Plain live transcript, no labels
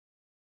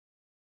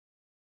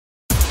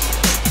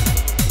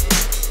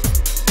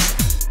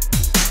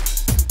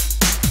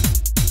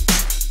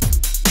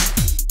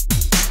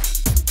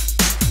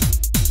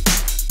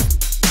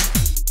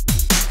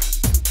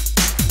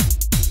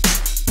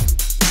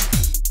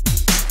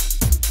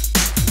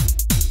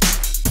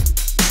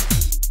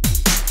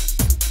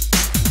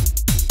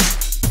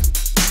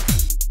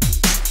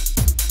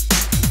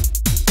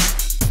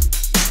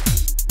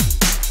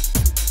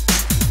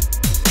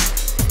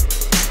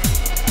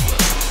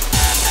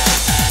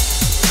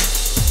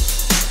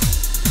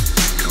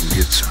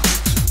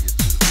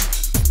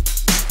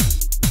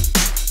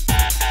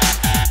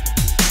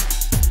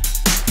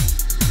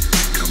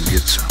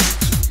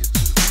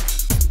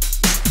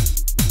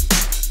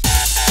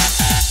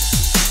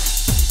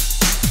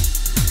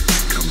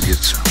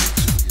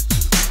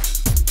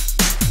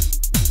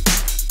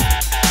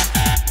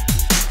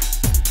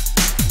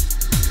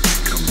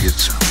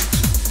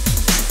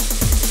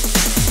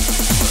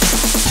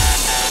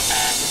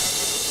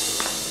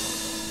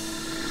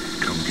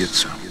get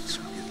some.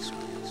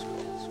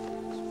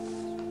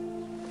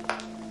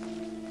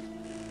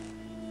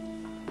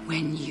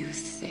 When you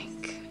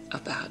think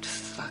about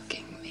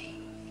fucking me,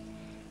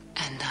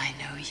 and I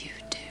know you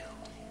do,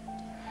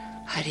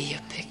 how do you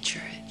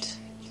picture it,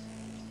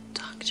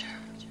 Doctor?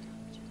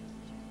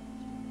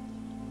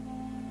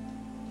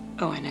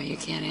 Oh, I know you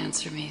can't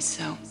answer me,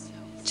 so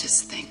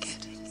just think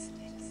it.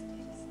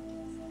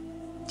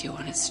 Do you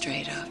want it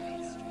straight up?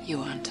 You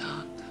on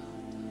top?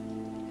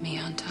 Me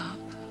on top?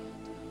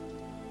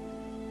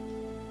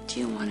 Do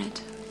you want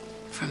it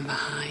from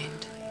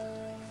behind?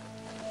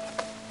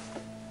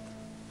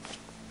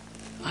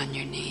 On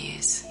your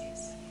knees,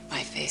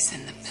 my face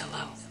in the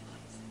pillow.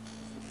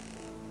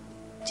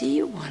 Do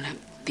you want to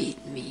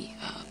beat me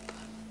up?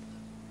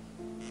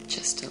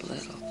 Just a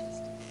little.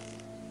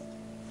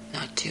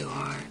 Not too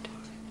hard.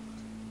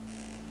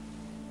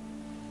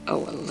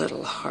 Oh, a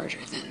little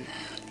harder than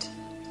that.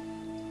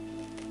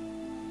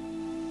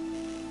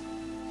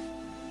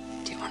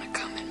 Do you want to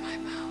come in my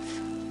mouth?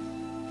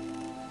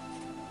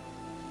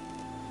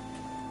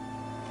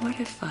 What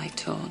if I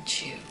told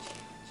you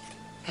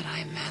that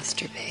I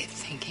masturbate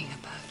thinking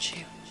about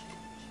you?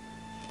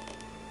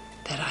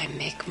 That I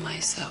make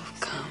myself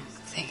come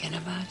thinking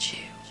about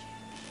you,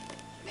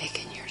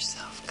 making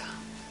yourself come.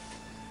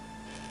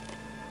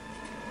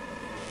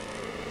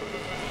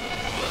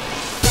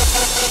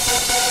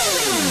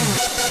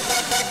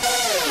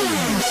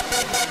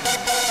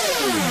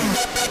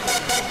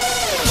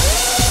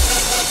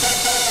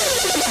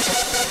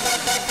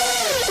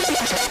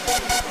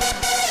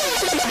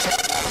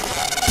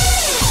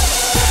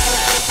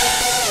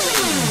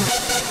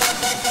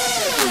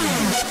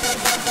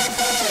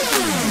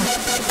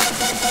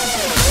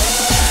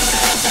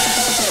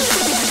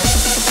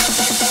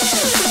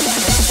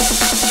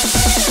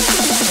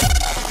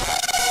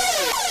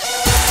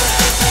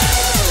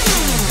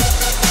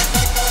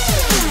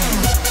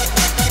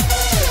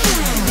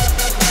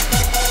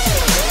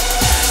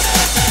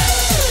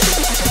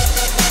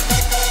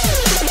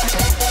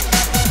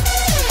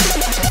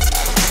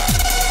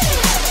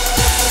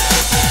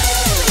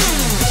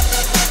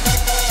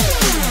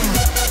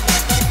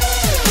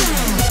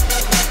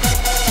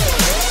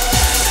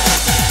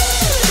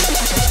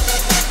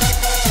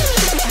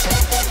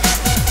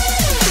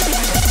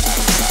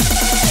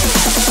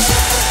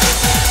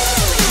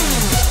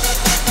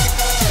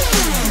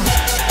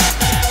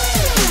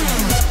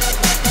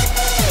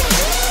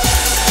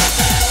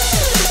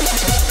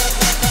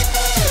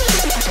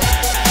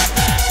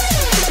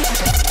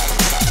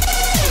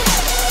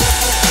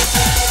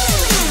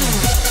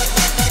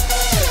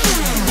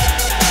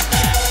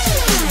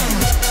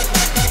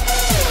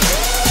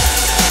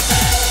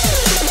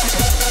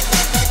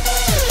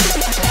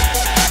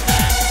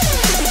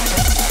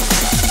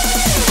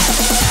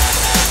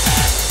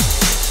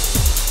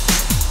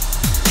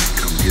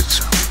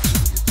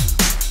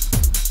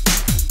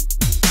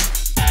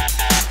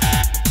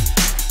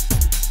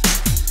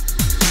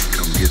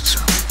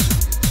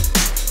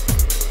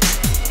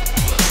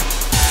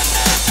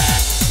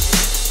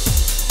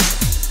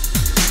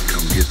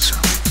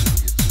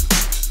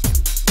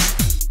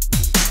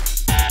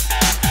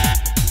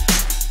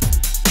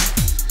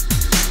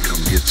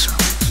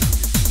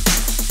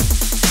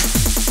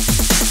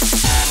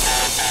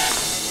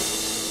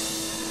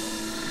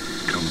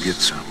 Get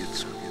some.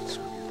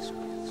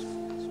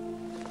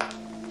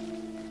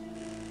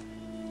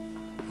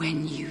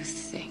 When you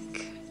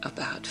think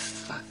about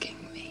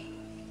fucking me,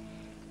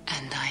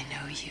 and I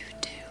know you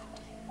do,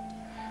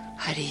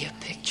 how do you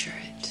picture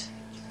it,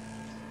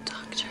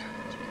 Doctor?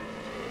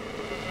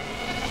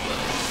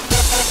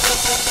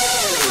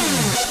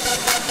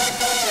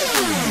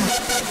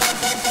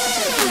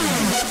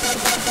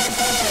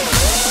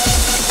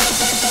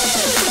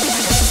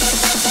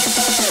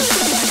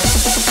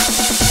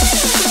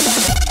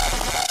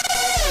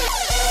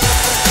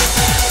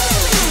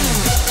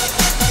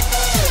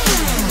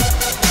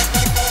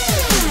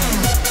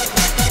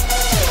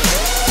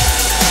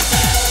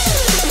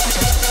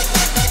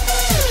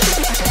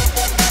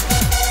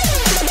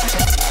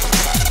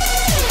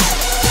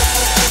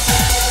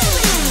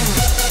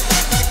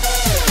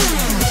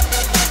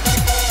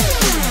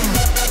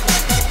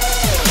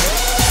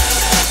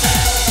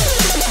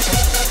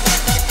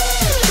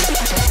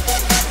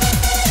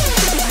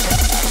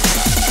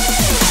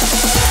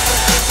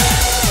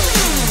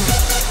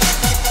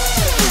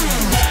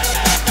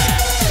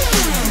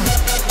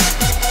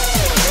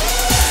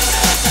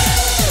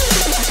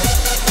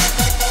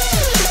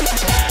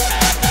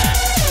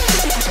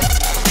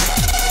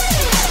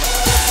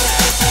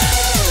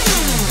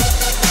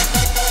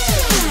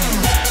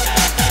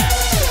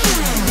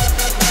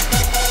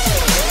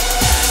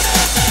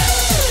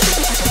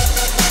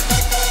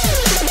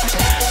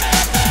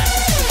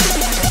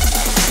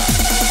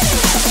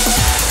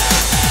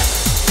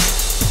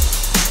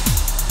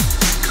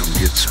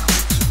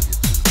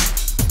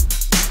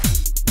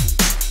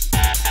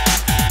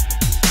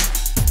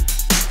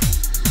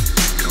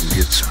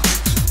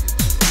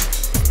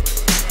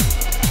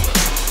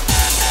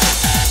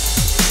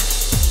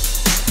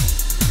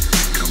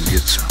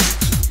 Get some.